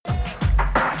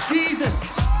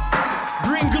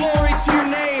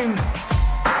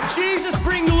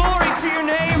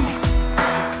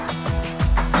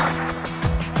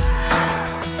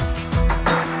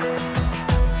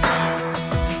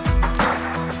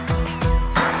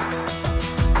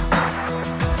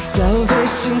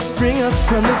Salvation spring up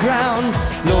from the ground.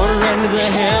 Lord, rend the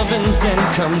heavens and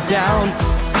come down.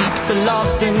 Seek the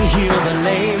lost and heal the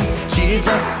lame.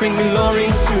 Jesus, bring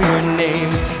glory to your name.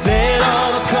 Let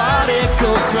all the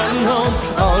prodigals run home.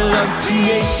 All of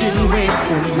creation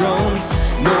waits and groans.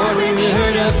 Lord, we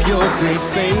heard of your great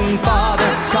fame.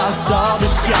 Father, cause all to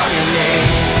shout your name.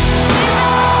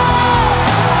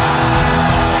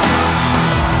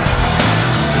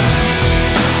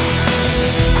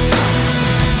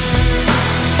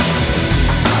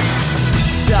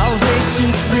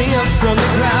 Salvation spring up from the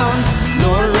ground.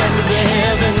 Lord, rend the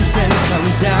heavens and come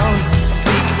down.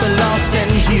 Seek the lost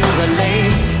and heal the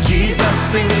lame. Jesus,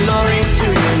 bring glory to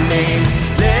your name.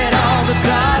 Let all the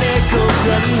prodigals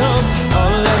run home.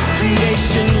 All of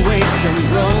creation waits and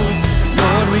groans.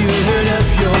 Lord, we heard of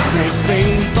your great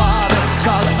fame. Father,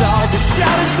 cause all to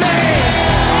shout his name.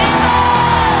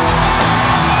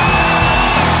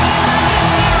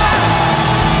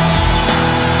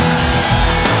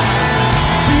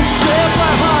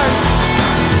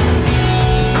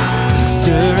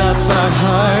 Stir up our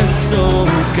hearts, oh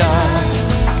God,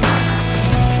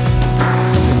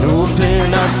 and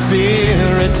open our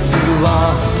spirits to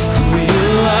all who you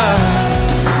are.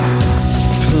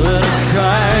 Put a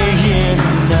cry in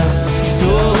us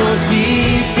so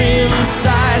deep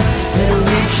inside that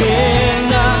we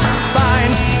cannot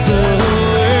find the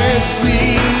words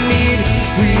we need.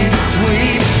 We just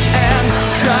weep and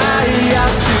cry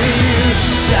out to you.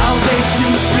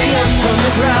 Salvation spring up from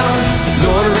the ground.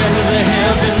 Lord, rend the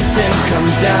heavens and come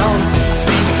down.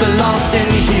 Seek the lost and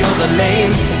heal the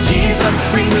lame. Jesus,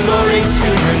 bring glory to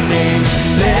your name.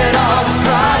 Let all the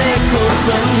prodigals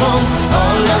run home.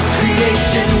 All of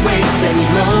creation waits and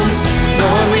groans.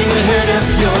 Lord, we heard of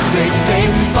your great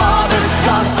fame. Father,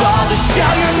 cause all to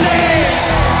shout your name.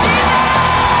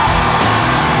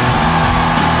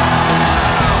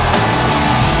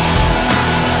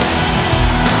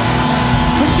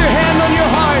 Put your hand on your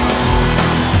heart.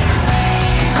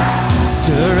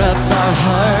 Stir up our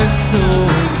hearts, oh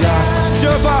God.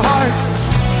 Stir up our hearts.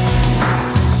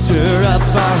 Stir up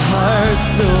our hearts,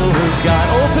 oh God.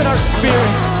 Open our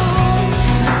spirit.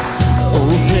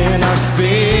 Open our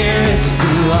spirits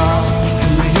to all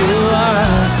who you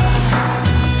are.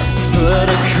 Put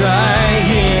a cry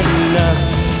in us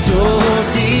so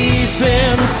deep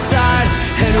inside,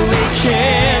 and we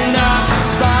cannot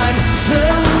find the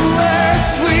words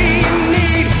we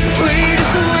need. We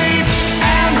just weep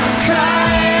and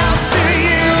cry out to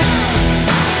you.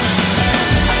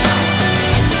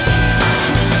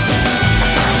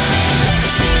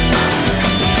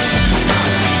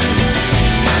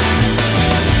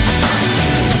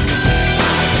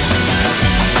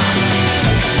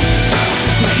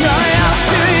 Cry out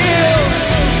to you.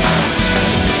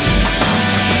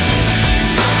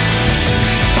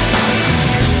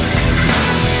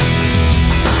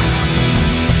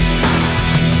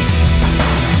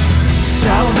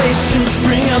 Salvation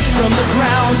spring up from the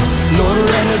ground. Lord,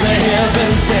 rend the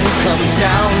heavens and come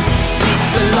down. Seek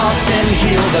the lost and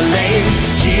heal the lame.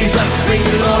 Jesus, bring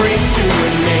glory to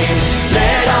your name.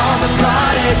 Let all the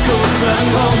prodigals run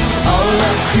home. All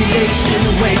of creation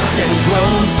waits and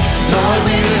groans. Lord,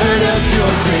 we heard of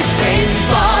your great fame.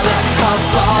 Father, cause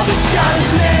all to shout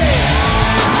his name.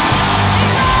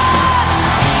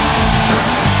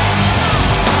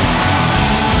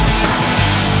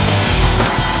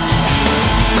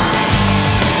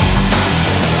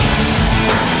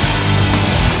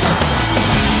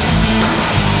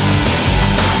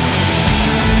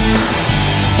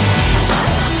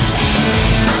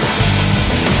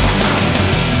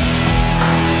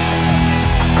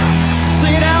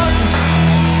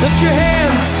 Lift your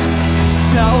hands.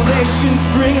 Salvation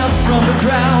spring up from the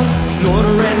ground. Lord,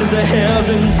 rend the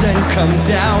heavens and come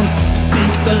down.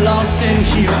 Seek the lost and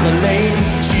heal the lame.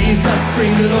 Jesus,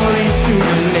 bring glory to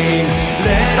your name.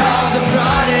 Let all the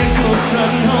prodigals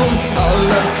run home. All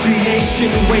of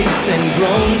creation waits and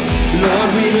groans. Lord,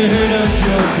 we've heard of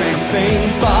your great fame.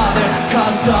 Father,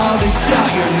 cause all to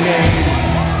shout your name.